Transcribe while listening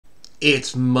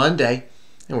It's Monday,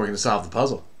 and we're going to solve the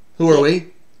puzzle. Who are we?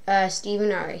 Steve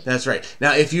and Ari. That's right.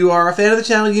 Now, if you are a fan of the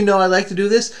channel, you know I like to do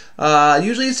this.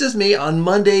 Usually it's just me. On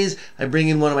Mondays, I bring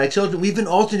in one of my children. We've been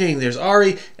alternating. There's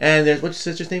Ari, and there's, what's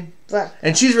your sister's name? Brooke.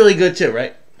 And she's really good too,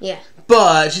 right? Yeah.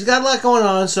 But she's got a lot going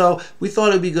on, so we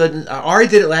thought it would be good. And, Ari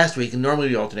did it last week, and normally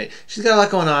we alternate. She's got a lot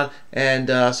going on, and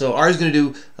so Ari's going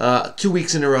to do 2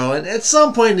 weeks in a row. And at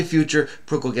some point in the future,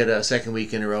 Brooke will get a second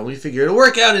week in a row. We figure it'll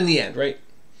work out in the end, right?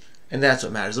 And that's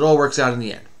what matters. It all works out in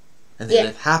the end. And they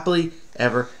live happily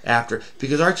ever after.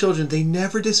 Because our children, they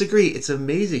never disagree. It's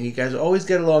amazing. You guys always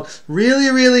get along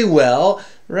really, really well,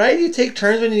 right? You take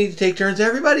turns when you need to take turns.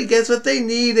 Everybody gets what they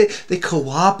need. They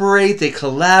cooperate. They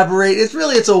collaborate.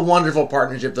 It's a wonderful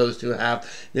partnership those two have.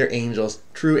 They're angels,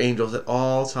 true angels at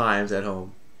all times at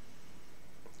home.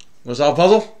 Want to solve a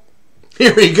puzzle?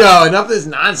 Here we go. Enough of this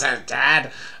nonsense,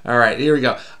 Dad. All right, here we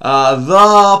go.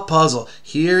 The puzzle.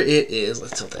 Here it is.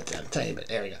 Let's tilt that down a tiny bit.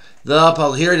 There we go. The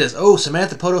puzzle. Here it is. Oh,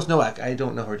 Samantha Potos Nowak. I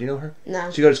don't know her. Do you know her? No.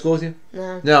 Did she go to school with you?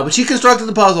 No. No, but she constructed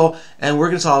the puzzle, and we're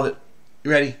going to solve it.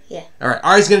 You ready? Yeah. All right.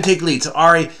 Ari's going to take the lead. So,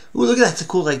 Ari, ooh, look at that. It's a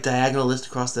cool, like, diagonal list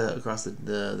across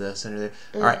the center there.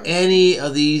 All right. Any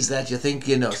of these that you think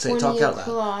you know? Say, talk out loud.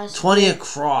 Across. 20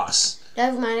 across.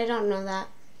 Never mind. I don't know that.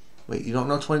 Wait, you don't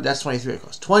know 20? That's 23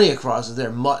 across. 20 across is there.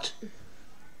 Mutt.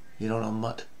 You don't know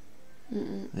mutt?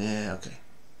 Mm-mm. Yeah, okay.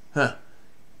 Huh.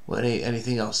 What?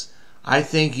 Anything else? I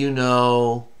think you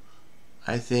know.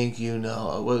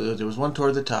 Well, there was one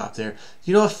toward the top there.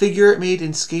 You know a figure it made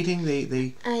in skating?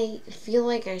 I feel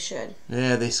like I should.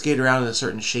 Yeah, they skate around in a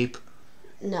certain shape.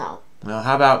 No. Well,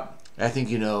 how about, I think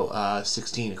you know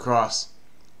 16 across.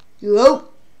 You out.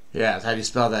 Yeah, how do you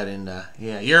spell that in,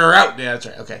 yeah, you're out. Yeah, that's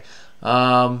right, okay.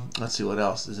 Let's see what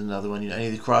else. There's another one. You know, any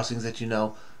of the crossings that you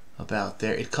know about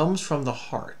there? It comes from the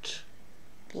heart.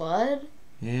 Blood?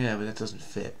 Yeah, but that doesn't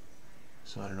fit.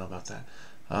 So I don't know about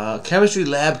that. Chemistry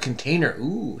lab container.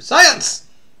 Ooh, science!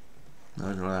 I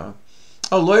don't know that one.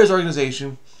 Oh, lawyer's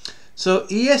organization. So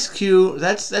ESQ,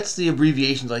 that's the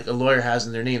abbreviation like a lawyer has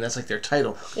in their name. That's like their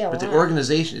title. Yeah, but the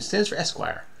organization, it stands for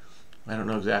Esquire. I don't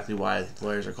know exactly why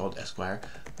lawyers are called Esquire.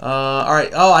 All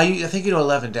right. Oh, I think you know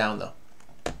 11 down, though.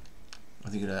 I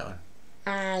think you know that one.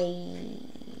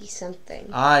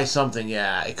 I something,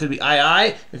 yeah. It could be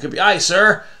I. It could be I,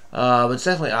 sir. But it's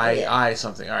definitely I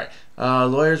something. All right.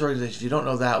 Lawyers organization. If you don't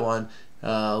know that one,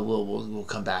 we'll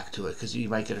come back to it because you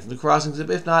might get it from the crossings.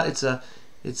 If not, it's a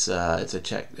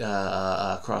check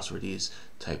crosswordese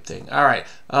type thing. All right.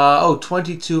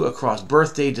 22 across.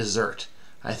 Birthday dessert.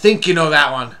 I think you know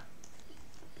that one.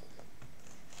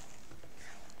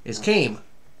 It's came.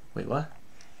 Wait, what?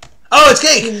 Oh, it's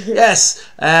cake. Yes.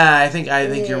 I think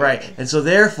you're right. And so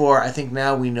therefore, I think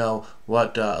now we know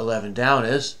what 11 down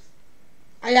is.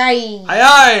 Aye.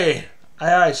 Aye,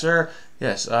 aye, sir.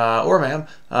 Yes, or ma'am.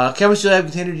 Chemistry lab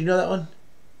container. Do you know that one?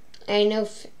 I know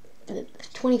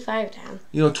 25 down.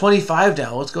 You know 25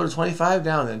 down. Let's go to 25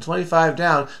 down then. 25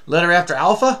 down. Letter after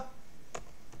alpha.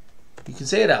 You can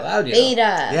say it out loud. You know.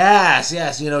 Beta.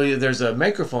 Yes. You know, there's a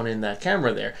microphone in that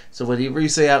camera there. So whatever you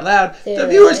say out loud, the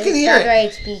viewers can hear it.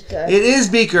 Right, speaker. It is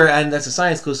beaker, and that's a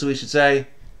science clue, so we should say...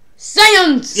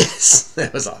 Science! Yes,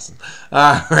 that was awesome.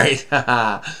 All right.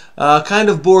 Kind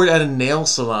of board at a nail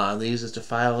salon. They use this to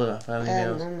file nails.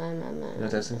 No. You know what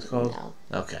that thing's called? No.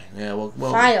 Okay. Yeah, well...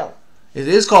 File. It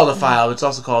is called a file, but it's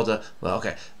also called a... Well,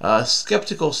 okay.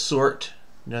 Skeptical sort.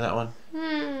 You know that one?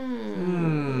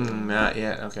 Not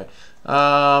yet. Okay.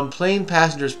 Plane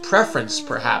passenger's preference,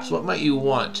 perhaps. What might you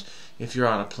want if you're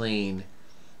on a plane?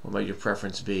 What might your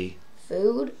preference be?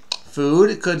 Food.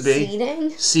 Food, it could be. Seating.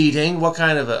 Seating. What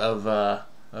kind of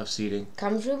seating?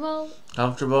 Comfortable.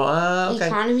 Comfortable. Okay.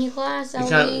 Economy class, at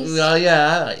least. Well,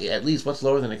 yeah, at least. What's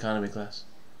lower than economy class?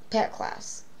 Pet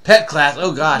class. Pet class.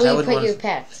 Oh gosh, Where I you wouldn't put want your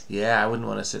pets. Yeah, I wouldn't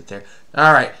want to sit there.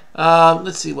 All right.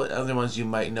 Let's see what other ones you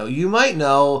might know. You might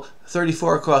know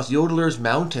 34 across Yodeler's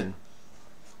Mountain.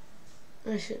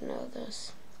 I should know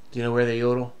this. Do you know where they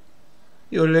yodel?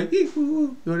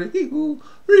 Yodel-hee-hoo, yodel-hee-hoo,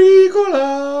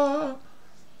 Ricola.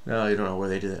 No, you don't know where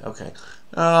they do that. Okay.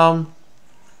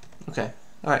 Okay.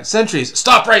 All right. Sentries.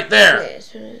 Stop right there.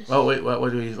 Oh wait.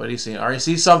 What do you see? Ari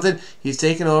sees something. He's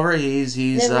taking over. He's.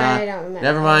 Never mind. I don't remember.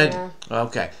 Never mind.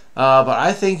 Okay. But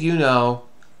I think you know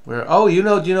where. Oh, you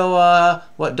know. Do you know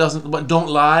what don't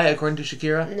lie according to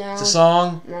Shakira? No. It's a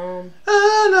song. No.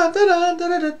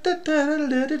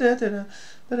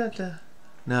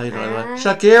 No, you don't know that.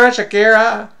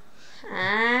 Shakira.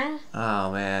 Ah.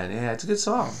 Oh man, yeah, it's a good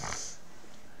song.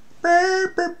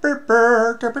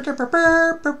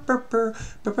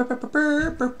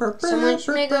 Someone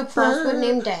should make a crossword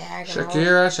named Diagonal.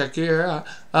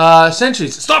 Shakira.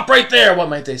 Centuries. Stop right there. What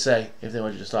might they say if they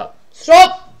want you to stop?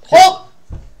 Stop! Halt!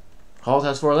 Halt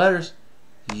has 4 letters.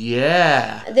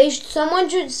 Yeah. Someone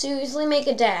should seriously make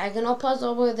a diagonal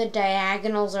puzzle where the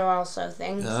diagonals are also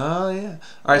things. Oh yeah.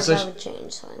 All right. So that would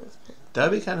change things.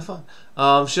 That'd be kind of fun.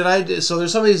 Should I? So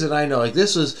there's some of these that I know. Like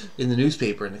this was in the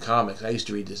newspaper, in the comics. I used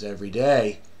to read this every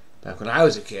day back when I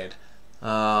was a kid. There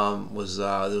was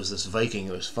this Viking.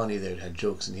 It was funny. That had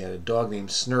jokes, and he had a dog named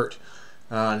Snert.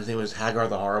 And his name was Hagar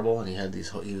the Horrible, and he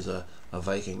was a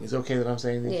Viking. Is it okay that I'm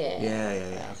saying these? Yeah.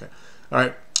 Yeah. Okay. All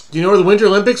right. Do you know where the Winter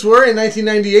Olympics were in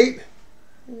 1998?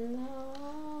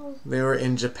 No. They were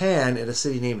in Japan at a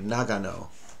city named Nagano.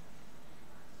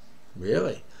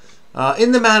 Really?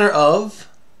 In the manner of...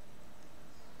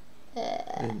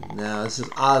 No, this is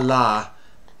Allah.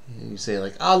 You say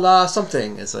like Allah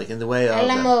something. It's like in the way of... A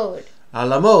la mode. A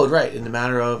la mode, right. In the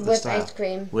manner of the With style. ice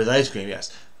cream. With ice cream,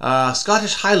 yes.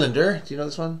 Scottish Highlander. Do you know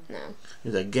this one? No.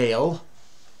 There's a Gael.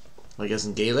 I guess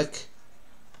in Gaelic.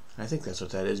 I think that's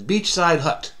what that is. Beachside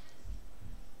hut.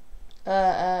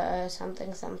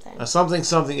 Something.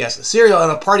 Something, yes. A cereal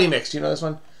and a party mix. Do you know this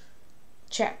one?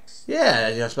 Chex. Yeah,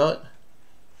 you know how to spell it?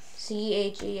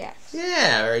 Chex.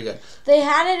 Yeah, very good. They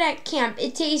had it at camp.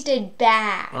 It tasted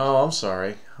bad. Oh, I'm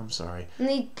sorry. And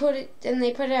they put it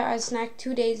out as a snack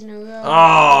 2 days in a row.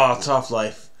 Oh, tough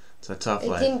life. It's a tough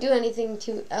life. They didn't do anything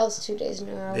else 2 days in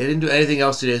a row. They didn't do anything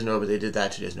else 2 days in a row, but they did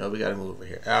that 2 days in a row. We got to move over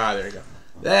here. Ah, there we go.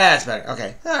 That's better.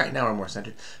 Okay. All right, now we're more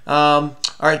centered. All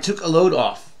right, took a load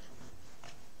off.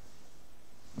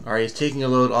 All right, he's taking a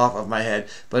load off of my head.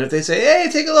 But if they say, "Hey,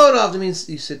 take a load off," that means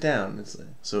you sit down. It's like,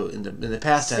 so in the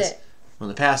past tense, Sit. when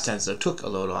the past tense of took a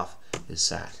load off is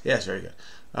sat. Yes, very good.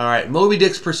 All right, Moby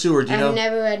Dick's Pursuer. Do you know? I've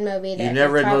never read Moby Dick. You've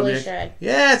never read Moby Dick? Should.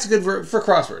 Yeah, it's a good for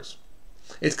crosswords.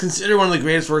 It's considered one of the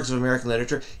greatest works of American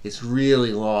literature. It's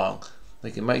really long.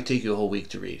 Like it might take you a whole week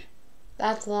to read.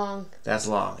 That's long. That's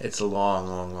long. It's a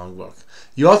long book.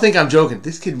 You all think I'm joking.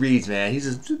 This kid reads, man. He's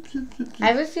just... I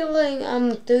have a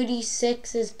feeling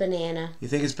 36 is banana. You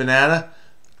think it's banana?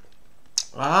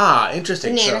 Ah,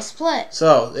 interesting. Banana split.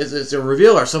 So, it's a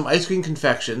reveal are some ice cream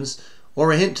confections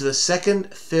or a hint to the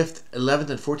 2nd, 5th, 11th,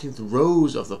 and 14th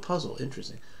rows of the puzzle.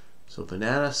 Interesting. So,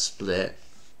 banana split.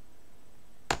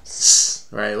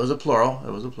 Right, it was a plural.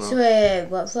 So, wait,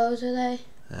 what flows are they?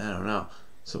 I don't know.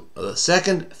 So, the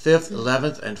 2nd, 5th,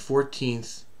 11th, and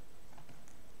 14th.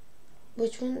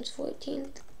 Which one is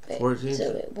 14th? 14th?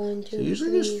 So, wait, 1, 2, so usually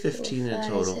 3, there's 15 4, 5, in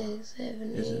total. 6,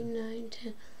 7, 8, 9,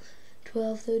 10,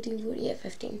 12, 13, 14, yeah,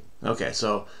 15. Okay,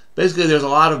 so basically there's a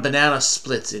lot of banana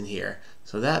splits in here.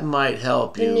 So that might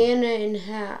help you. Banana in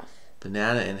half.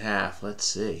 Banana in half. Let's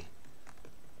see.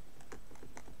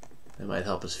 That might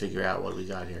help us figure out what we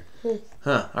got here.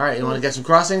 Huh. All right, you want to get some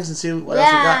crossings and see what else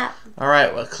we got? All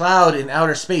right, well, cloud in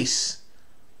outer space.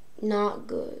 Not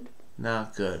good.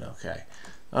 Not good, okay.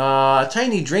 A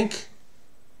tiny drink.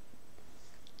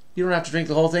 You don't have to drink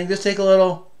the whole thing. Just take a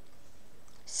little...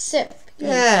 Sip.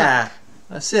 Yeah.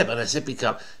 A sip on a sippy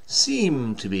cup.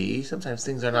 Seem to be. Sometimes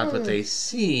things are not what they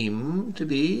seem to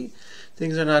be.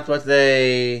 Things are not what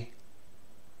they...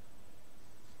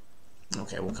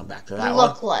 Okay, we'll come back to that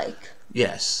Look like.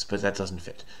 Yes, but that doesn't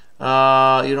fit. You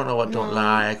don't know what don't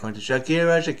lie. According to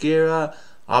Shakira.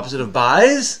 Opposite of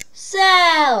buys?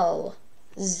 Sell.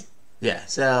 Yeah,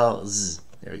 sells.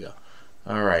 There we go.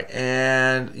 All right,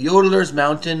 and Yodeler's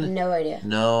Mountain. No idea.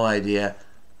 No idea.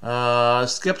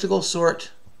 Skeptical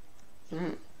sort.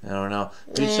 I don't know.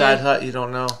 Beachside Hut. You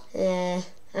don't know.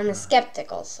 I'm a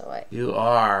skeptical sort. You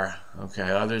are. Okay.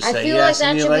 Others I say feel yes, like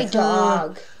and that you're should be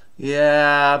dog.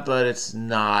 Yeah, but it's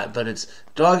not. But it's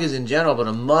dog is in general. But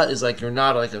a mutt is like you're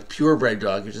not like a purebred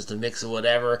dog. You're just a mix of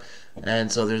whatever.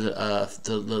 And so there's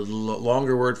the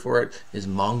longer word for it is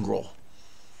mongrel.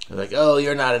 They're like, oh,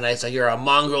 you're not a nice dog. You're a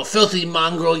mongrel, filthy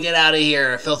mongrel. Get out of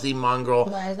here, filthy mongrel.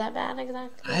 Why is that bad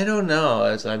exactly? I don't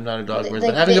know. I'm not a dog person, Like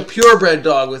but having a purebred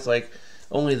dog with like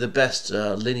only the best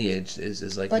lineage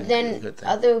is like. But a then good thing.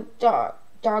 other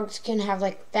dogs can have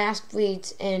like fast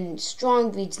breeds and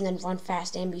strong breeds, and then run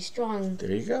fast and be strong. There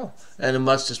you go. And a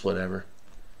mutt's just whatever.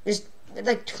 There's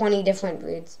like 20 different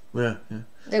breeds. Yeah.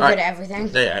 They're All good right. at everything.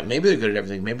 Yeah, maybe they're good at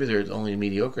everything. Maybe they're only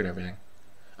mediocre at everything.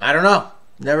 I don't know.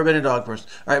 Never been a dog person.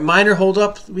 All right, minor hold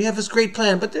up. We have this great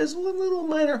plan, but there's one little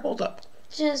minor hold up.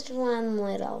 Just one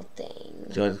little thing. Do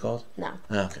you know what it's called? No.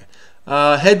 Okay.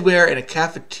 Headwear in a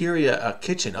cafeteria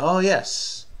kitchen. Oh,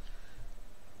 yes.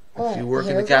 What? If you work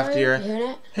in the cafeteria.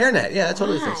 Hairnet? Hairnet, yeah, that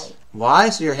totally Why? fits. Why?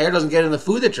 So your hair doesn't get in the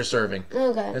food that you're serving.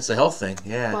 Okay. That's a health thing,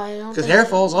 yeah. Why don't Because they- hair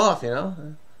falls off, you know.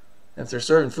 If they're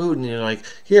serving food and you're like,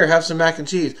 here, have some mac and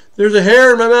cheese. There's a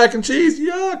hair in my mac and cheese.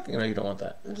 Yuck. You don't want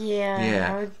that.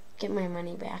 Yeah. I would get my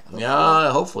money back. Hopefully.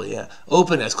 Yeah, hopefully, yeah.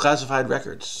 Open as classified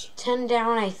records. 10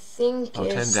 down, I think,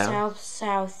 is 10 down.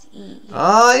 south-southeast.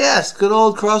 Oh, yes. Good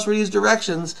old Crossword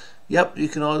directions. Yep, you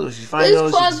can all, if you find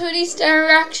those. Crossword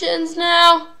directions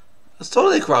now. It's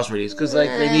totally Crossword because they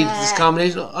need this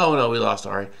combination. Oh, no, we lost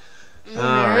Ari. All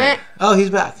right. Oh, he's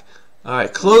back. All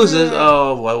right, closes.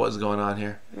 Oh, boy, what's going on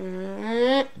here?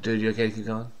 Dude, you okay to keep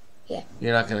going? Yeah.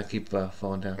 You're not going to keep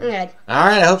falling down? Good. All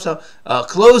right, I hope so.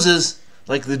 Closes,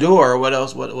 like the door. What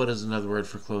else? What is another word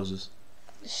for closes?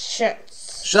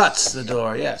 Shuts. Shuts the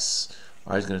door, yes.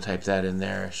 I was going to type that in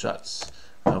there. Shuts.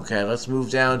 Okay, let's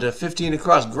move down to 15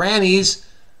 across. Grannies.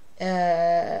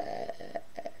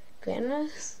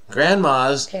 Grandmas?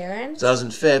 Grandmas. Parents?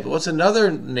 Doesn't fit. But what's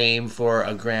another name for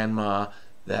a grandma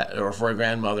or for a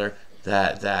grandmother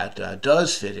that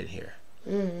does fit in here?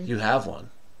 You have one.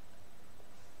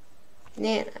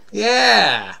 Nana.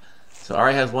 Yeah. So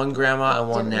Ari has one grandma and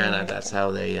one nana. That's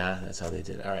how they did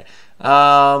it. All right.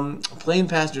 Plane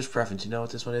passenger's preference. You know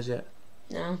what this one is yet?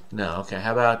 No. No. Okay.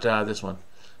 How about this one?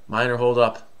 Minor hold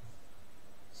up.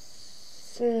 A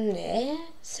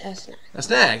snack. A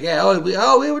snack. Yeah.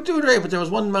 We were doing great, but there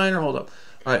was one minor hold up.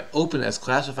 All right. Open as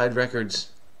classified records.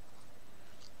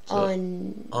 So,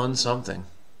 on something.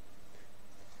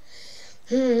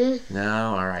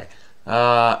 No. All right.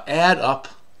 Add up.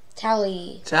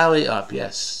 Tally up.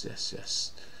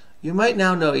 Yes. You might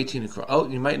now know 18 across. Oh,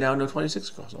 you might now know 26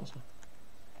 across also.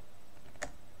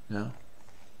 No?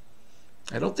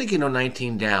 I don't think you know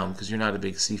 19 down because you're not a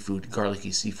big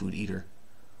garlicky seafood eater.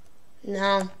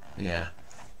 No. Yeah.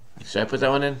 Should I put that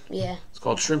one in? Yeah. It's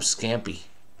called shrimp scampi.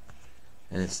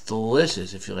 And it's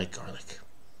delicious if you like garlic.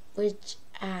 Which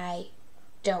I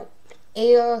don't.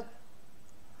 Air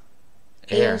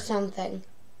something.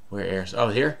 Where air? Oh,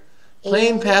 here?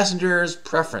 Plane passenger's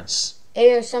preference.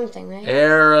 Air something, right?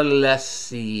 Air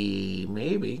lessee,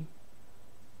 maybe.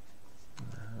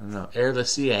 I don't know. Air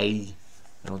lessee.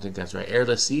 I don't think that's right. Air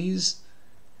lessees.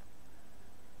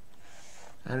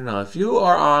 I don't know. If you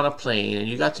are on a plane and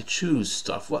you got to choose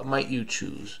stuff, what might you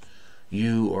choose?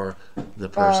 You or the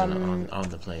person on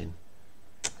the plane?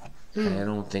 I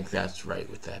don't think that's right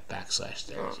with that backslash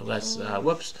there. So let's,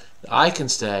 whoops. The I can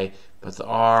stay, but the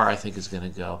R I think is going to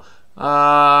go.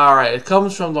 All right. It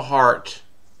comes from the heart.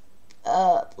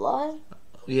 Blood?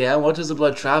 Yeah, what does the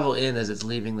blood travel in as it's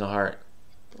leaving the heart?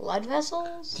 Blood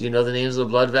vessels? Do you know the names of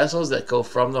the blood vessels that go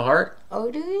from the heart?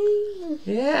 Artery?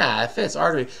 Yeah, it fits.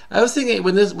 Artery. I was thinking,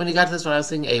 when you got to this one, I was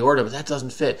thinking aorta, but that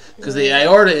doesn't fit. Because the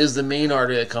aorta is the main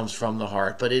artery that comes from the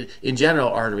heart. But in general,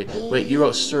 artery. Wait, you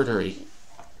wrote surgery.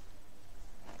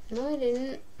 No, I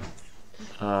didn't.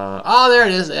 There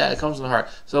it is. Yeah, it comes from the heart.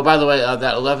 So, by the way,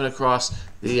 that 11 across,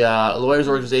 the lawyers'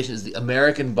 organization is the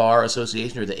American Bar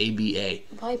Association, or the ABA.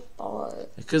 Why bar?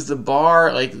 Because the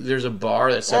bar, there's a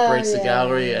bar that separates the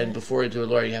gallery, and before you do a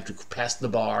lawyer, you have to pass the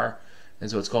bar. And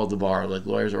so it's called the bar. Like,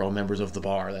 lawyers are all members of the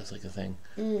bar. That's like a thing.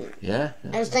 Yeah?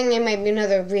 I was thinking it might be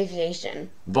another abbreviation.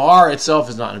 Bar itself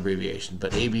is not an abbreviation,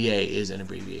 but ABA is an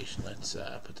abbreviation. Let's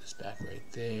put this back right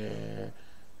there.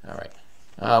 All right.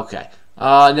 Okay.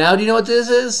 Now, do you know what this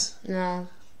is? No.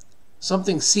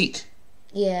 Something seat.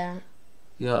 Yeah.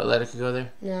 You know what letter could go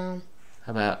there? No.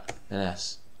 How about an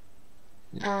S?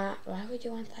 Why would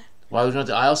you want that? Why would you want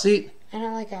the aisle seat? I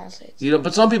don't like aisle seats.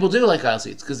 But some people do like aisle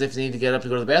seats because if they need to get up to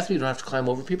go to the bathroom, you don't have to climb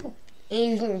over people.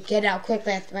 And you can get out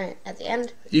quickly at the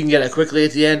end. You can get out quickly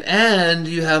at the end, and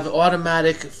you have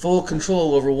automatic full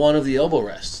control over one of the elbow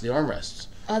rests, the arm rests.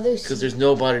 Because there's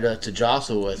nobody to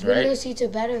jostle with, right? Window seats are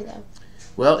better, though.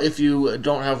 Well, if you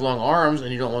don't have long arms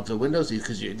and you don't want the window seat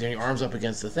because your arm's up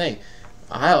against the thing,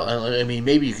 I mean,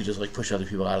 maybe you could just push other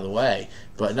people out of the way,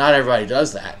 but not everybody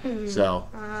does that. So,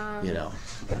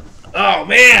 Oh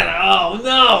man! Oh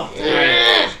no! All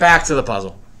right, back to the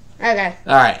puzzle. Okay.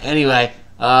 All right. Anyway,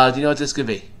 do you know what this could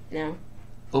be? No.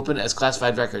 Open as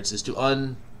classified records is to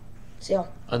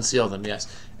unseal them. Yes.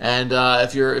 And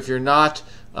if you're not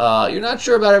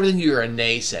sure about everything, you're a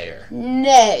naysayer.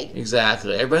 Nay.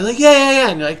 Exactly. Everybody's like, yeah,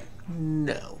 and you're like,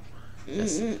 no.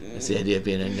 That's the idea of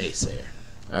being a naysayer.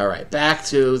 All right, back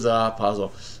to the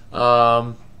puzzle.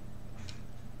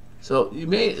 So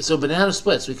banana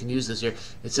splits. We can use this here.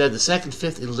 It said the 2nd,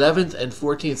 5th, 11th, and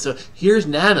 14th. So here's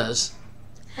Nana's,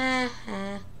 and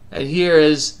here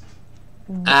is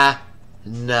na.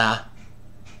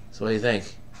 So what do you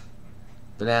think?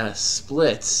 Banana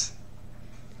splits.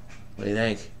 What do you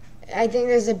think? I think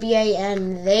there's a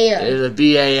B-A-N there. There's a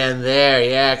B-A-N there,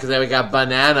 yeah, because then we got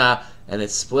banana, and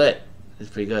it's split.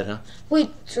 That's pretty good, huh?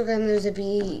 Wait, so then there's a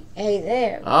B-A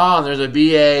there. Oh, and there's a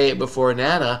B-A before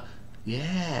Nana.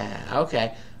 Yeah,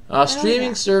 okay.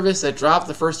 Streaming service that dropped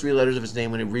the first 3 letters of its name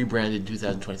when it rebranded in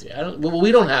 2023. Well,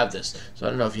 we don't have this, so I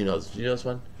don't know if you know this. Do you know this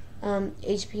one?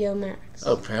 HBO Max.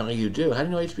 Oh, apparently you do. How do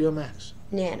you know HBO Max?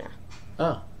 Nana.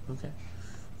 Oh, okay.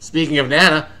 Speaking of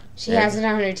Nana. She has it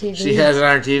on her TV. She has it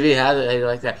on her TV. How do you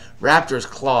like that? Raptor's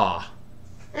Claw.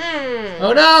 Mm.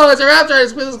 Oh no, it's a raptor.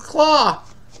 It's with his claw.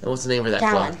 And what's the name of that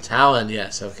Talon. claw? Talon,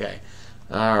 yes, okay.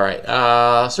 All right.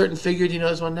 Certain figure, do you know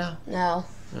this one now? No.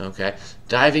 Okay.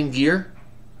 Diving gear?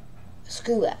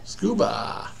 Scuba.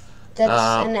 Scuba.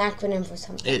 That's an acronym for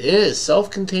something. It is.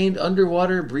 Self-contained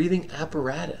underwater breathing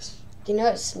apparatus. Do you know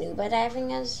what scuba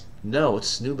diving is? No, it's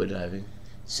scuba diving.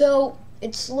 So,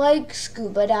 it's like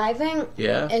scuba diving.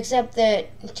 Yeah? Except the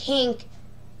tank...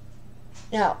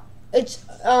 No. It's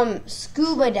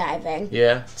scuba diving.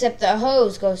 Yeah? Except the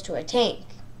hose goes to a tank.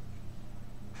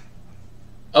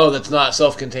 Oh, that's not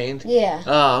self-contained? Yeah.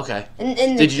 Oh, okay. And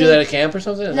Did you do that at camp or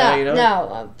something? Is that how you know?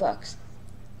 No, books.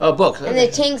 Oh, books. And Okay.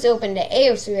 the tank's open to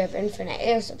air, so you have infinite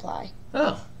air supply.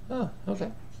 Oh,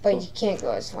 okay. But you can't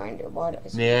go as far into water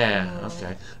as Yeah,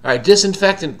 okay. All right,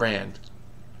 disinfectant brand.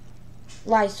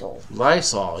 Lysol.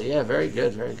 Lysol. Yeah, very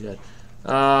good, very good.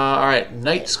 All right,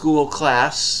 night school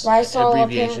class. Lysol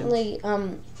abbreviation. apparently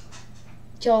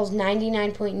kills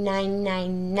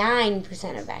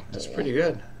 99.999% of bacteria. That's pretty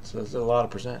good. So that's a lot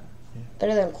of percent.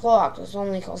 Better than Clorox, which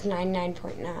only kills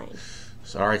 99.9.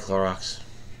 Sorry, Clorox.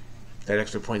 That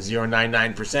extra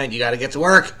 0.099%, you got to get to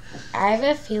work. I have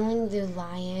a feeling they're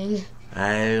lying.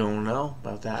 I don't know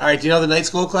about that. All right, do you know the night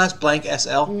school class? Blank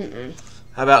SL? Mm-mm.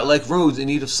 How about like roads in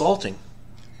need of salting?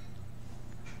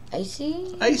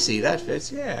 Icy? Icy, that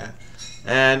fits, yeah.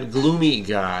 And gloomy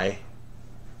guy.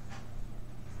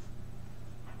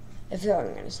 I feel like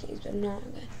I'm going to sneeze, but I'm not.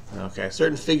 Okay. Okay,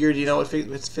 certain figure, do you know what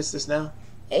fits this now?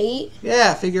 8?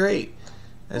 Yeah, figure 8.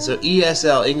 And so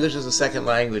ESL, English as a second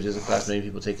language, is a class many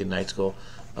people take in night school.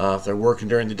 If they're working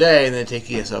during the day, and then take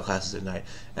ESL classes at night.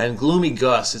 And Gloomy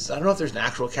Gus, I don't know if there's an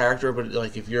actual character, but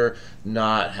like if you're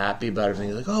not happy about everything,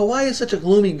 you're like, oh, why is such a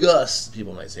gloomy Gus?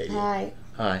 People might say to you. Hi.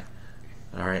 Hi.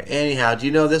 All right. Anyhow, do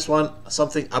you know this one?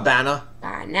 Something, Abana?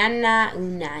 Banana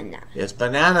unana. Yes,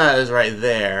 banana is right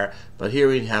there, but here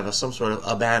we have some sort of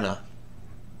Abana.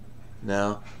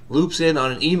 Now, loops in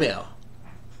on an email.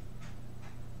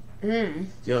 Mm. Do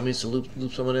you know what it means to loop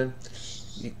someone in?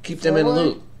 You keep them in a Forward?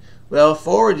 loop. Well,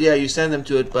 forward, yeah, you send them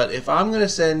to it, but if I'm going to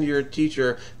send your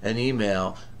teacher an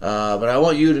email, but I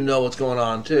want you to know what's going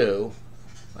on too,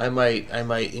 I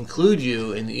might include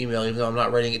you in the email, even though I'm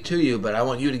not writing it to you, but I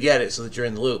want you to get it so that you're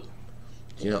in the loop.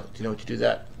 Do you know what you do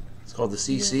that? It's called the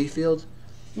CC field.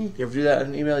 Mm. You ever do that in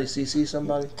an email? You CC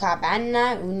somebody?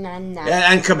 Cabana unana.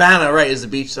 And Cabana, right, is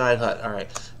the beachside hut. All right.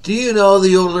 Do you know the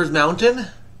Yodeler's Mountain?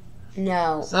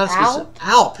 No. It's not Alp?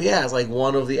 Alp, yeah, it's like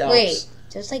one of the Alps. Wait,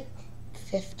 there's like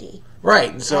 50. Right,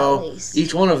 and so At least.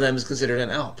 each one of them is considered an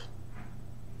Alp.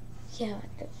 Yeah.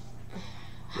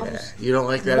 Yeah, you don't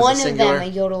like that One as a of singular? them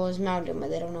a Yodeler's Mountain, but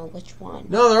they don't know which one.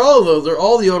 No, they're all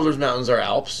the Yodeler's Mountains are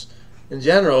Alps in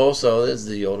general. So this is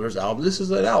the Yodeler's Alp. This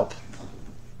is an Alp.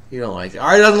 You don't like it.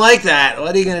 Ari doesn't like that.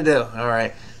 What are you gonna do? All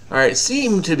right.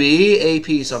 Seem to be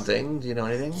AP something. Do you know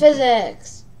anything?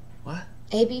 Physics. What?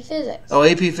 AP Physics. Oh,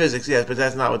 AP Physics. Yes, but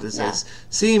that's not what this No. is.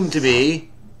 Seem to be.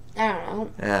 I don't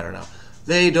know. I don't know.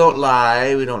 They don't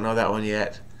lie. We don't know that one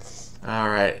yet. All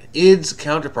right. ID's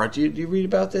counterpart. Do you read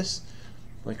about this?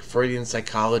 Like Freudian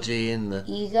psychology and the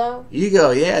Ego. ego.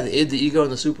 Yeah, the id, the ego,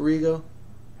 and the superego.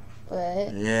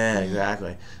 But Yeah,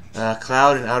 exactly.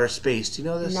 Cloud and outer space. Do you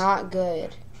know this? not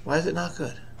good. Why is it not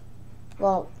good?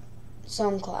 Well,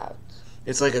 some clouds.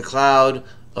 It's like a cloud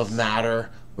of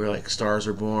matter where like stars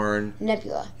are born.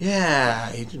 Nebula.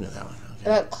 Yeah, you do know that one. Okay.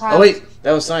 But clouds. Oh wait,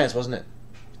 that was science, wasn't it?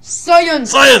 Science.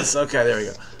 Science. Okay, there we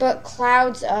go. But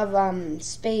clouds of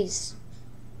space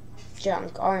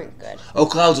junk aren't good. Oh,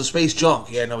 clouds of space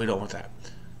junk. Yeah, no, we don't want that.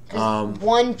 'Cause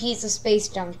one piece of space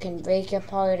junk can break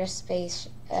apart a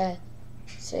spaceship,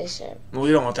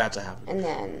 We don't want that to happen. and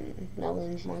then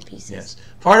millions more pieces. Yes.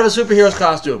 Part of a superhero's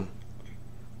costume.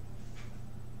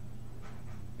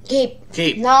 Cape.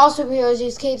 Cape. Not all superheroes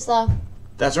use capes, though.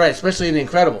 That's right, especially in The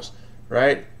Incredibles,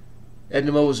 right?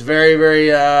 Edna was very,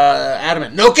 very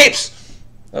adamant. No capes!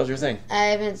 That was your thing. I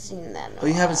haven't seen that in a Oh,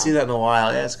 you haven't while. seen that in a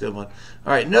while. Yeah, that's a good one.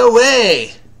 All right, no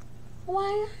way!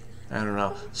 Why? I don't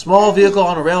know. Small vehicle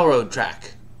on a railroad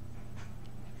track.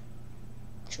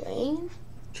 Train?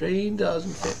 Train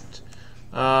doesn't fit.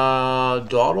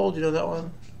 Dawdle, do you know that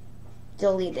one?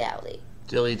 Dilly dally.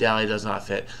 Dilly dally does not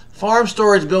fit. Farm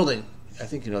storage building. I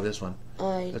think you know this one.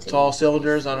 The tall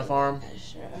cylinders on a farm.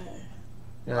 Sure.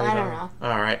 You I you don't know.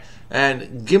 All right.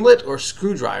 And gimlet or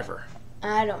screwdriver?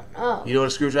 I don't know. You know what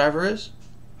a screwdriver is?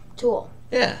 Tool.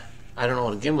 Yeah. I don't know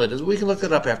what a gimlet is. We can look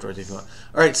it up afterwards if you want.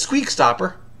 All right. Squeak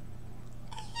stopper.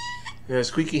 You have a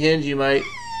squeaky hinge, you might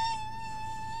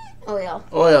Oil.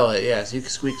 oil it. Yes. You can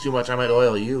squeak too much, I might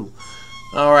oil you.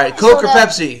 All right. Coke or Soda.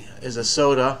 Pepsi is a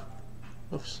soda.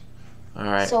 Oops. All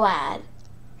right. So add.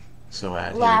 So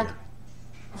add. Lag.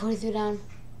 43 down.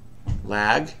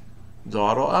 Lag.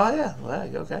 Dawdle. Oh, yeah.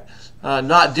 Lag. Okay.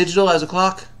 Not digital as a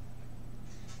clock.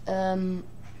 Um.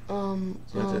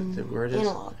 Is that the word is?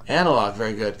 Analog. Analog.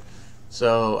 Very good.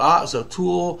 So, so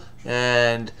tool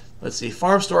and let's see.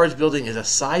 Farm storage building is a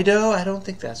sido. I don't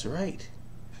think that's right.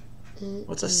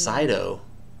 What's a sido?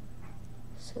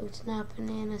 So it's not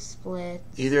banana split.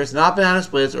 Either it's not banana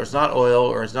splits, or it's not oil,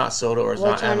 or it's not soda, or it's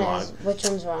not analog. Which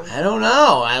one's wrong? I don't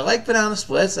know. I like banana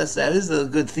splits. That is a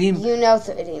good theme. You know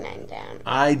 39 down.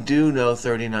 I do know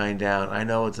 39 down. I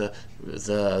know it's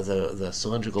the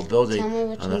cylindrical building Tell me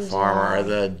which on the one's farm. Or wrong.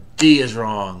 the D is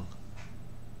wrong.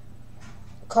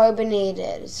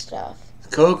 Carbonated stuff.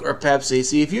 Coke or Pepsi.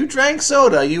 See, if you drank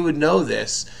soda, you would know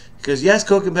this. Because yes,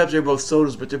 Coke and Pepsi are both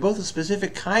sodas, but they're both a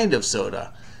specific kind of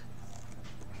soda.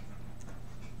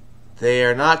 They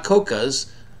are not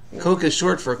Cocas. Coke is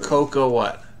short for Coca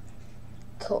what?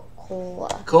 Cola.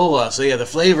 Cola. So yeah, the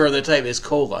flavor of the type is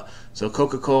cola. So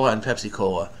Coca-Cola and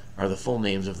Pepsi-Cola are the full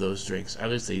names of those drinks. At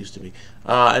least they used to be.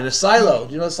 And a silo.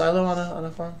 Do you know a silo on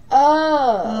a farm?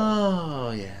 Oh.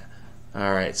 Oh, yeah.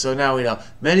 All right. So now we know.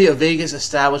 Many a Vegas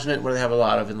establishment. What do they have a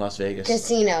lot of in Las Vegas?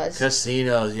 Casinos.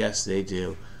 Casinos. Yes, they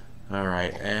do. All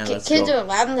right. And let's Kids go. are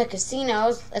allowed in the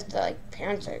casinos if the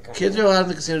parents are going. Kids are allowed in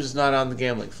the casinos, just not on the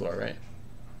gambling floor, right?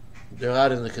 They're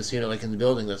allowed in the casino, like in the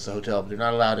building that's the hotel, but they're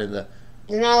not allowed in the...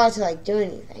 They're not allowed to do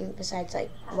anything besides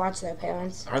watch their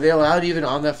parents. Are they allowed even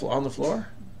on the floor?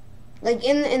 Like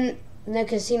in the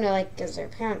casino, as their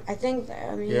parent. I think that.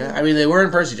 I mean. Yeah, I mean they were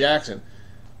in Percy Jackson,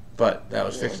 but that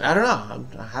was fixed. I don't know.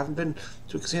 I haven't been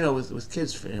to a casino with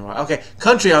kids for a while. Okay,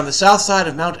 country on the south side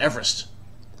of Mount Everest.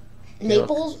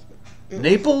 Naples.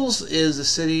 Naples is a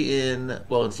city in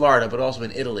Florida, but also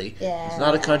in Italy. Yeah. It's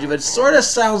not a country, but it sort of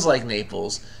sounds like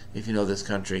Naples if you know this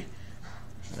country.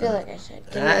 I feel like I should.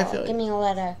 Give me a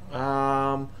letter.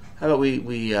 How about we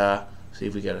see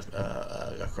if we get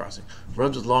a crossing.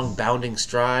 Runs with long bounding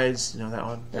strides. You know that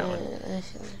one? That one. I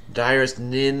feel like. Direst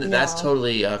nin. No. That's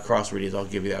totally crosswordy. I'll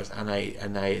give you that. Was Anais.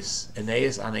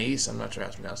 I'm not sure how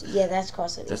to pronounce it. Yeah, that's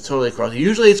crosswordy. That's totally cross.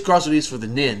 Usually it's crosswordy for the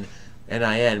nin,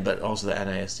 N-I-N, but also the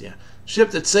Anais. Yeah.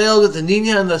 Ship that sailed with the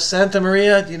Nina and the Santa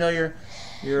Maria. Do you know your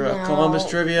No. Columbus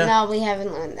trivia? No, we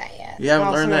haven't learned that yet. You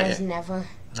haven't learned that yet? Never.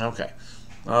 Okay.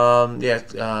 So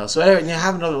anyway, you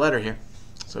have another letter here,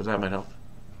 so that might help.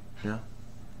 Yeah.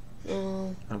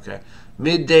 No. Okay.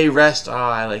 Midday rest.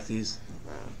 I like these.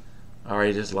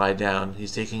 Alright, just lie down.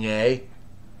 He's taking a...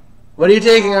 What are you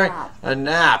taking? Nap. A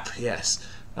nap, yes.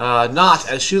 Not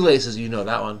as shoelaces, you know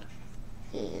that one.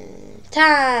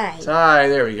 Tie. Tie,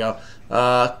 there we go.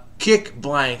 Kick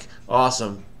blank.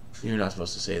 Awesome. You're not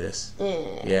supposed to say this.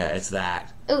 Yeah, it's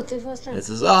that. Oh, 3 first time. This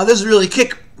is really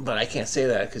kick, but I can't say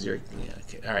that because you're... Yeah,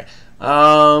 okay. Alright.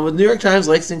 The New York Times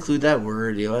likes to include that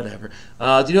word, yeah, whatever.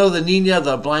 Do you know the Nina,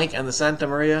 the blank, and the Santa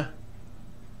Maria?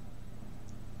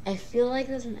 I feel like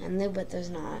there's an N there, but there's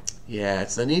not. Yeah,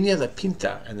 it's the Nina, the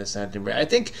Pinta, and the Santa Maria. I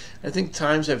think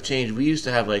times have changed. We used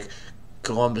to have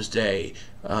Columbus Day.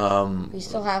 We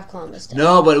still have Columbus Day.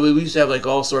 No, but we used to have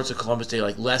all sorts of Columbus Day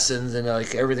lessons, and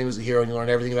everything was a hero, and you learn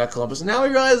everything about Columbus. And now we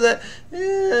realize that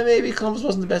maybe Columbus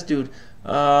wasn't the best dude.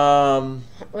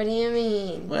 What do you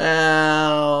mean?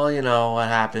 Well, you know what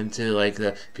happened to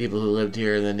the people who lived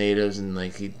here, the natives, and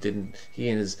he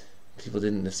and his people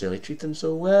didn't necessarily treat them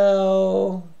so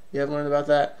well. You haven't learned about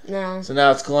that? No. So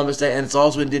now it's Columbus Day, and it's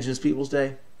also Indigenous Peoples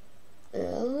Day.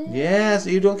 Really? Yeah,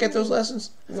 so you don't get those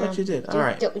lessons? I No. thought you did. All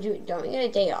right. Don't you get a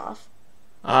day off?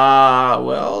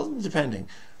 Well, depending.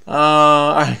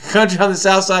 All right. Country on the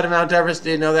south side of Mount Everest, do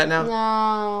you know that now?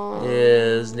 No.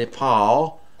 Is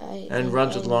Nepal. I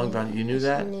Runs with long knew bound. You knew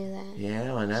that? I knew that.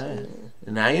 Yeah, well,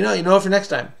 now you know. You know it for next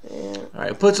time. Yeah. All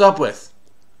right. Puts up with.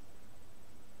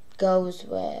 Goes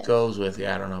with. Goes with.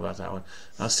 Yeah, I don't know about that one.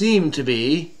 Seem to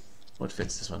be. What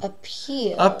fits this one?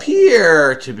 Appear.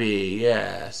 Appear to be.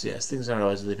 Yes. Things aren't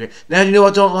always really appear. Now, do you know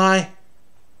what don't lie?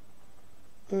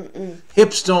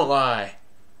 Hips don't lie.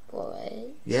 What?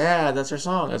 Yeah, that's her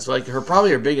song. That's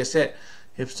probably her biggest hit.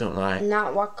 Hips don't lie.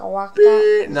 Not Waka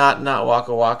Waka. Not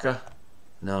Waka Waka.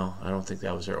 No, I don't think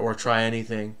that was her. Or Try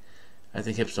Anything. I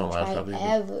think Hips Don't Lie. Try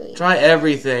everything. Try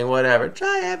everything, whatever.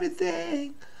 Try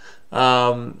everything.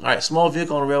 All right, small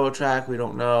vehicle on a railroad track. We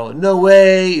don't know. No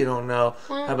way. You don't know.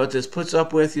 How about this? Puts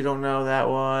up with. You don't know that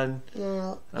one.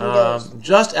 No. Indoors.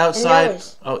 Just outside.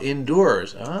 Indoors. Oh,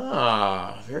 indoors.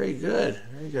 Ah, very good.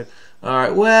 Very good. All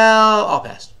right. Well, I'll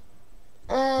pass.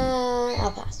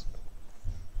 I'll pass.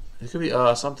 It could be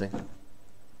something.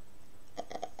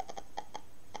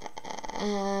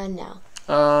 No.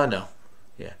 No.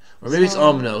 Yeah. Or maybe it's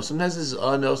no. Sometimes it's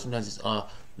no. Sometimes it's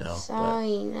no.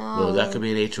 Sorry, no. Well, that could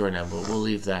be an H or an M. We'll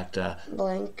leave that.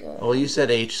 Blank. Well, you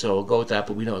said H, so we'll go with that.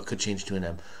 But we know it could change to an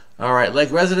M. All right.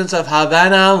 Like residents of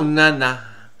Havana, Unana.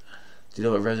 Do you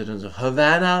know what residents of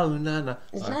Havana, Unana?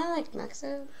 It's not like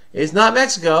Mexico. It's not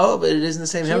Mexico, but it is in the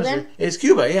same Cuban? hemisphere. It's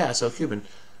Cuba. Yeah. So Cuban.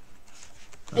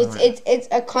 It's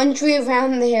a country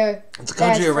around there. It's a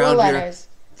country around here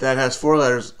that has 4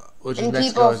 letters, which is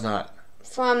Mexico is not.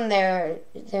 From there,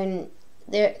 then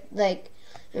they're like,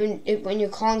 when you're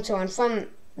calling someone from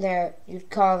there, you'd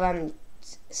call them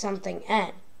something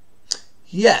N.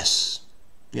 Yes.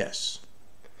 Yes.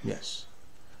 Yes.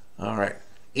 All right.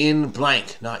 In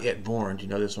blank, not yet born. Do you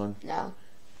know this one? No.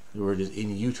 The word is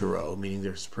in utero, meaning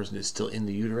this person is still in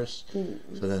the uterus.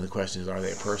 Mm-hmm. So then the question is, are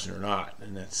they a person or not?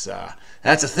 And that's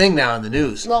a thing now in the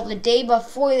news. Well, the day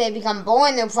before they become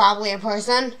born, they're probably a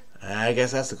person. I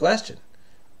guess that's the question.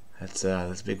 That's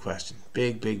a big question.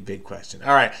 Big question.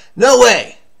 All right. No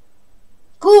way.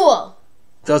 Cool.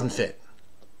 Doesn't fit.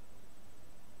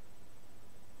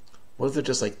 What if they're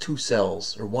just like 2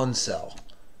 cells or 1 cell,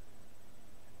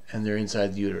 and they're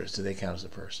inside the uterus? Do they count as a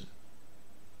person?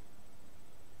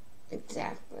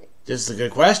 Exactly. This is a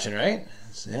good question, right?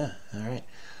 Yeah. All right.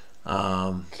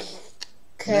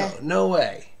 No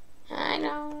way. I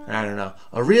know. I don't know.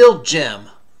 A real gem.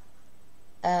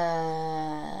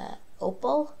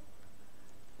 Opal?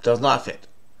 Does not fit.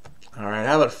 All right.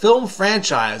 How about film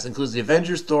franchise? Includes the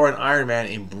Avengers, Thor, and Iron Man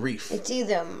in brief. It's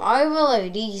either Marvel or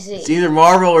DC. It's either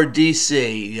Marvel or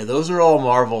DC. Yeah, those are all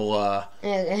Marvel.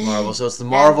 Marvel. So it's the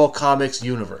Marvel Comics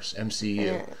Universe, MCU.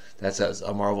 Yeah. That's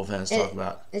what Marvel fans talk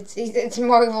about. It's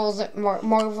Marvel or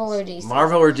DC.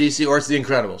 Marvel or DC, or it's The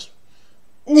Incredibles.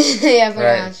 Yeah,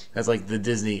 pretty much. That's like the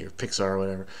Disney or Pixar or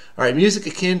whatever. All right. Music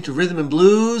akin to rhythm and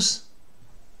blues.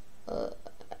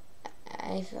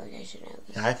 I feel like I should know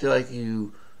this. I feel like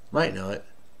you might know it.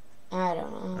 I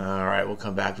don't know. All right, we'll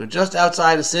come back to it. Just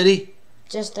outside a city?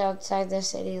 Just outside the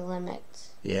city limits.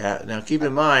 Yeah, now keep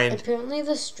in mind... Apparently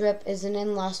the Strip isn't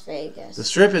in Las Vegas. The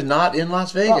Strip is not in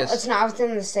Las Vegas? Well, it's not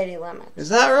within the city limits. Is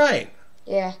that right?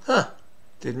 Yeah. Huh.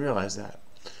 Didn't realize that.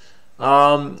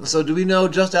 So do we know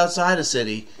just outside a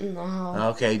city?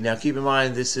 No. Okay, now keep in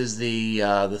mind this is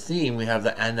the theme. We have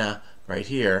the Anna right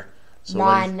here. So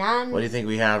what do you think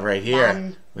we have right here?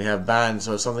 Ban. We have ban,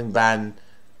 so something ban...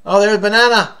 Oh, there's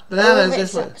banana. Banana is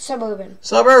just what? Suburban.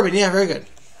 Suburban, yeah, very good.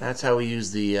 That's how we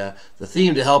use the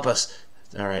theme to help us.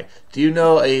 All right. Do you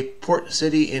know a port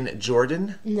city in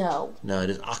Jordan? No. No, it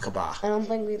is Aqaba. I don't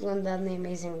think we learned that in The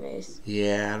Amazing Race.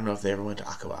 Yeah, I don't know if they ever went to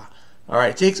Aqaba. All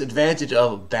right. Takes advantage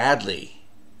of badly.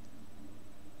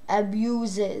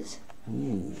 Abuses.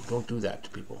 Ooh, don't do that to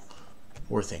people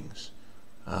or things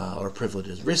or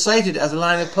privileges. Recited as a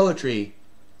line of poetry.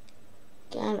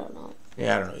 I don't know.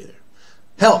 Yeah, I don't know either.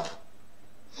 Help.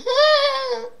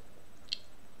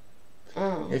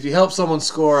 If you help someone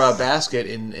score a basket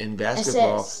in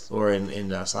basketball assist. or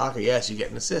in soccer, yes, you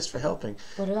get an assist for helping.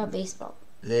 What about baseball?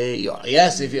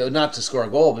 Yes, if you not to score a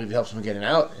goal, but if you help someone get an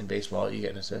out in baseball, you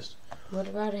get an assist. What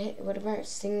about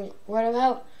singing? What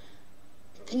about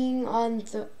being on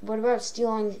what about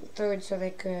stealing third so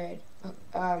they could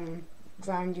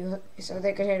ground you, so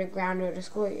they could hit a grounder to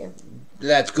score you?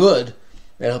 That's good.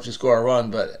 That helps you score a run,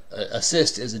 but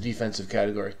assist is a defensive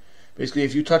category. Basically,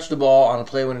 if you touch the ball on a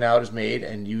play when an out is made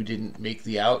and you didn't make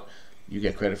the out, you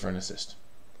get credit for an assist.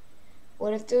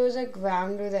 What if there was a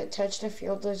grounder that touched a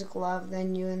fielder's glove,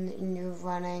 then and you're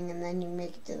running, and then you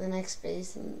make it to the next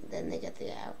base, and then they get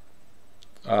the out?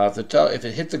 If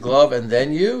it hit the glove and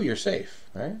then you're safe,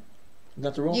 right? Isn't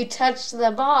that the rule? You touched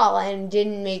the ball and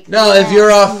didn't make the No, out. if you're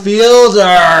a fielder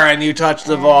and you touch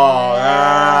the ball.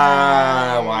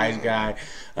 Wise guy.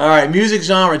 All right, music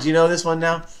genre. Do you know this one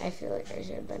now? I feel like I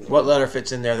should, but no. What letter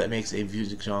fits in there that makes a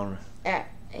music genre?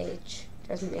 H.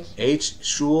 Doesn't make H.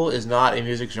 Shul is not a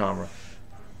music genre.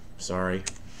 Sorry.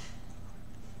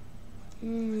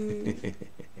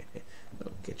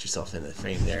 Get yourself in the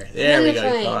frame there. There we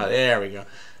go. There we go.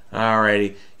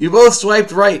 Alrighty. You both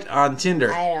swiped right on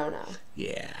Tinder. I don't know.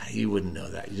 Yeah, you wouldn't know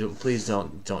that. Please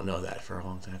don't know that for a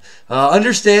long time.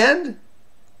 Understand?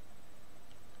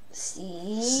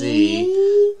 C.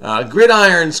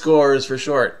 Gridiron scores for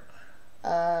short.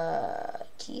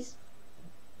 Keys?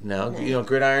 No. You know what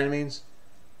gridiron means?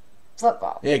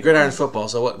 football. Yeah, gridiron football.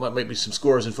 So what might be some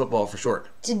scores in football for short?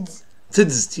 Tids.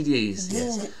 Tids, TDs.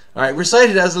 Yes. All right, recite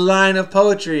it as a line of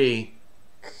poetry.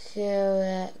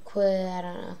 Quit, I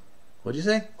don't know. What'd you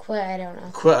say? Quit, I don't know.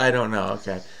 Quit, I don't know.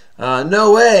 Okay.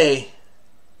 No way.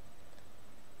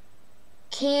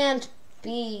 Can't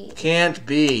be. Can't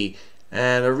be.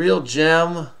 And a real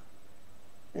gem.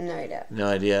 No idea. No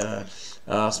idea.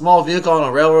 Small vehicle on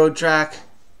a railroad track.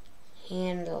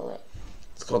 Handle it.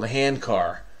 It's called a hand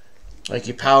car. Like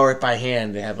you power it by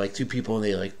hand. They have like two people and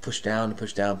they like push down,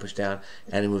 push down, push down,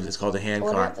 and it moves. It's called a hand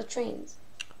car. What about the trains?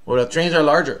 Well, the trains are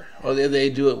larger. Well, they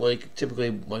do it like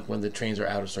typically like when the trains are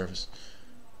out of service.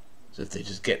 So if they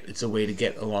just it's a way to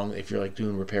get along if you're like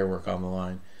doing repair work on the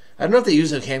line. I don't know if they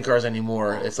use the hand cars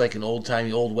anymore. It's like an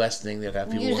old-timey, Old West thing that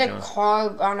have people use working a on.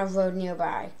 car on a road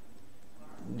nearby.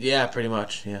 Yeah, pretty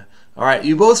much, yeah. All right,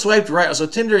 you both swiped right. So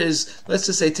Tinder is, let's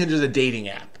just say Tinder's a dating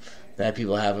app that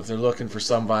people have if they're looking for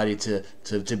somebody to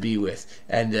be with.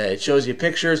 And it shows you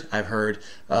pictures, I've heard.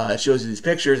 It shows you these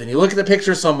pictures, and you look at the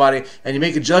picture of somebody, and you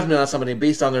make a judgment on somebody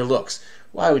based on their looks.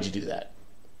 Why would you do that?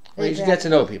 Well, you should get to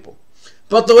know people.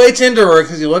 But the way Tinder works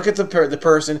is you look at the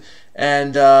person,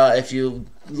 and if you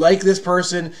like this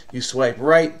person, you swipe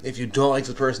right. If you don't like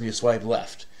the person, you swipe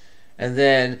left. And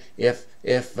then if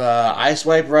I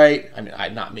swipe right, I mean,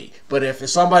 not me, but if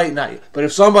somebody, not you, but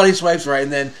if somebody swipes right,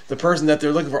 and then the person that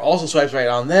they're looking for also swipes right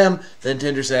on them, then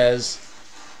Tinder says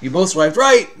you both swiped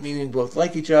right, meaning you both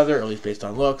like each other, or at least based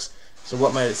on looks. So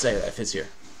what might it say that fits here?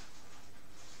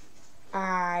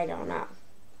 I don't know.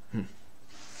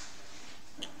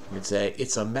 You'd say,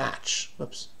 it's a match.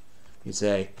 Whoops. You'd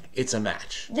say, it's a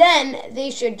match. Then they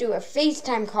should do a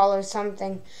FaceTime call or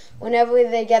something whenever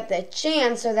they get the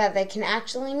chance so that they can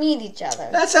actually meet each other.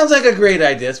 That sounds like a great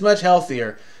idea. It's much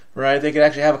healthier, right? They could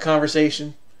actually have a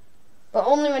conversation. But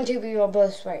only when two people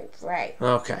both swipe right.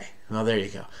 Okay. Well, there you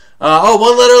go.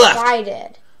 One letter left.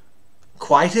 Quieted.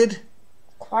 Quieted?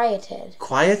 Quieted.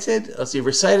 Quieted? Let's see.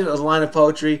 Recited as a line of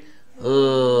poetry.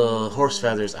 Horse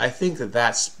feathers. I think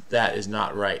that is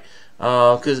not right.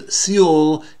 Because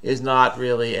Seoul is not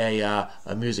really a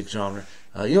music genre.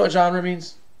 You know what genre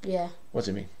means? Yeah. What's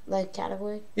it mean? Like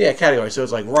category? Yeah, category. So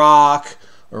it's like rock,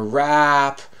 or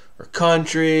rap, or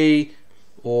country,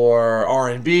 or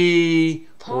R&B,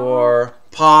 or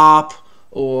pop,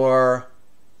 or...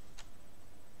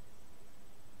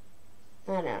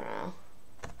 I don't know.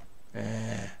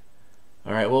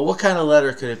 All right, well, what kind of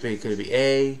letter could it be? Could it be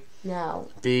A? No.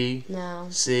 B? No.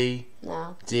 C?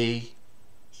 No. D?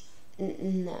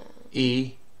 No.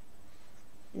 E?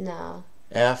 No.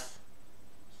 F?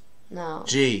 No.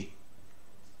 G?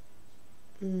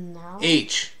 No.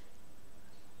 H?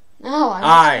 No,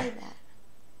 I. didn't say that.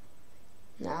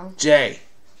 No. J?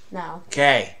 No.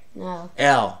 K? No.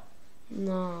 L?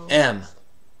 No. M?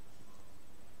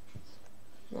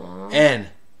 No. N?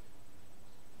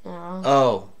 No.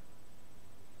 O?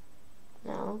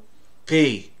 No.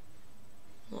 P?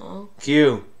 No.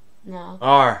 Q? No.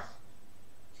 R?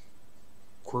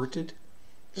 Quirted?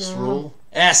 No. Swirl?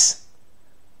 S?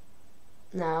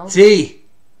 No. T?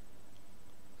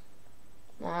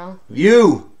 No.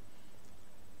 U?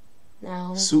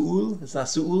 No. Suul? It's not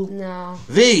Suul? No.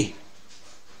 V?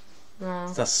 No.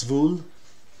 It's not Svul?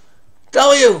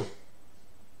 W?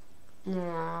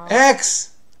 No.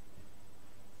 X?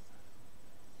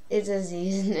 It's a Z,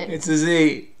 isn't it? It's a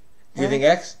Z. Do you think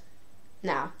X?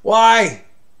 No. Y?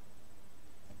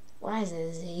 Why is it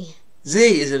a Z?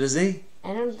 Z? Is it a Z?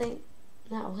 I don't think.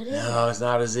 No, what is it? No, it's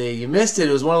not a Z. You missed it.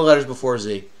 It was one of the letters before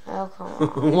Z. Oh, come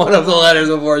on. One of the letters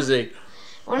before Z.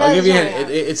 I'll give you a hint. hint.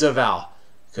 It's a vowel.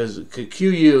 Because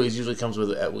QU usually comes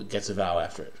with gets a vowel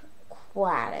after it.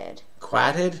 Quatted.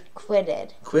 Quatted?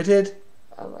 Quitted. Quitted?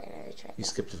 Oh, wait, I tried You that.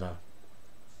 skipped a vowel.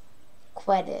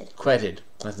 Quetted. Quetted.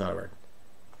 That's not a word.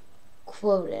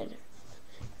 Quoted.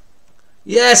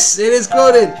 Yes, it is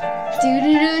quoted.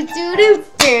 Do-do-do-do-do.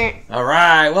 All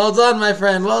right. Well done, my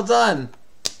friend. Well done.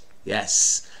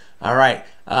 Yes. All right.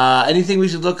 Anything we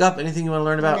should look up? Anything you want to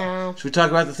learn about? No. Should we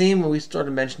talk about the theme? Well, we sort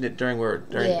of mentioned it during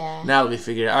Yeah. Now that we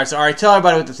figured it out. All right, tell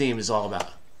everybody what the theme is all about.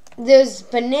 There's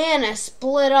banana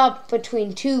split up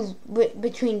between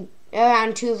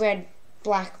around two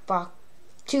black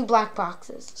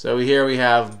boxes. So here we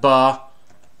have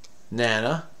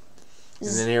ba-nana. And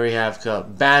then here we have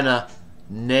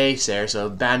bana-naysayer. So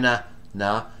banana. And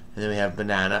then we have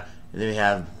banana. And then we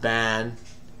have ban-ana.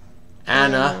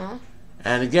 Banana.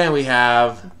 And again we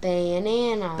have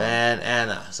Banana.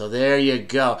 banana. So there you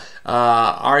go.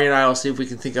 Ari and I will see if we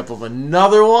can think up of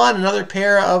another one, another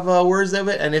pair of words of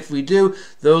it. And if we do,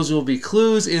 those will be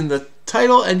clues in the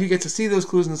title, and you get to see those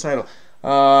clues in the title.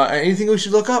 Anything we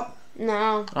should look up?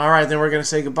 No. All right, then we're going to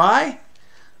say goodbye.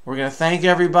 We're going to thank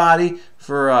everybody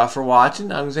for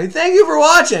watching. I'm going to say thank you for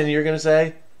watching. You're going to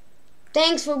say?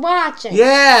 Thanks for watching.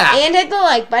 Yeah. And hit the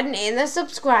like button and the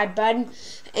subscribe button.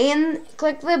 And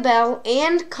click the bell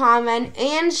and comment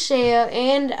and share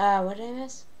and what did I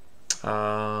miss?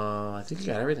 I think you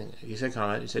got everything. You said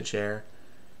comment, you said share,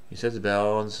 you said the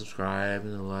bell and subscribe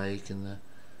and the like and the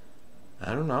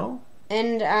I don't know.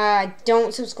 And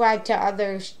don't subscribe to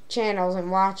other channels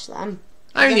and watch them.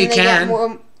 I mean, you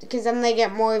can. Because then they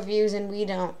get more views and we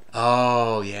don't.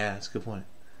 Oh, yeah, that's a good point.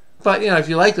 But, if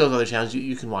you like those other channels,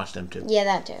 you can watch them too. Yeah,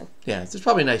 that too. Yeah, there's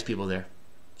probably nice people there.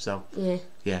 So,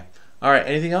 yeah. All right,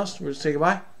 anything else? We're just say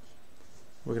goodbye?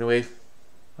 We're going to wave.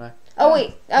 Bye. Oh,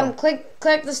 wait.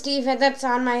 Click the Steve head that's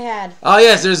on my head. Oh,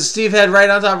 yes, there's a Steve head right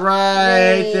on top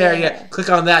right there. Yeah,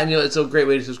 click on that and it's a great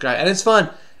way to subscribe. And it's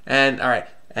fun. And, all right,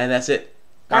 and that's it.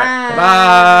 All right, bye.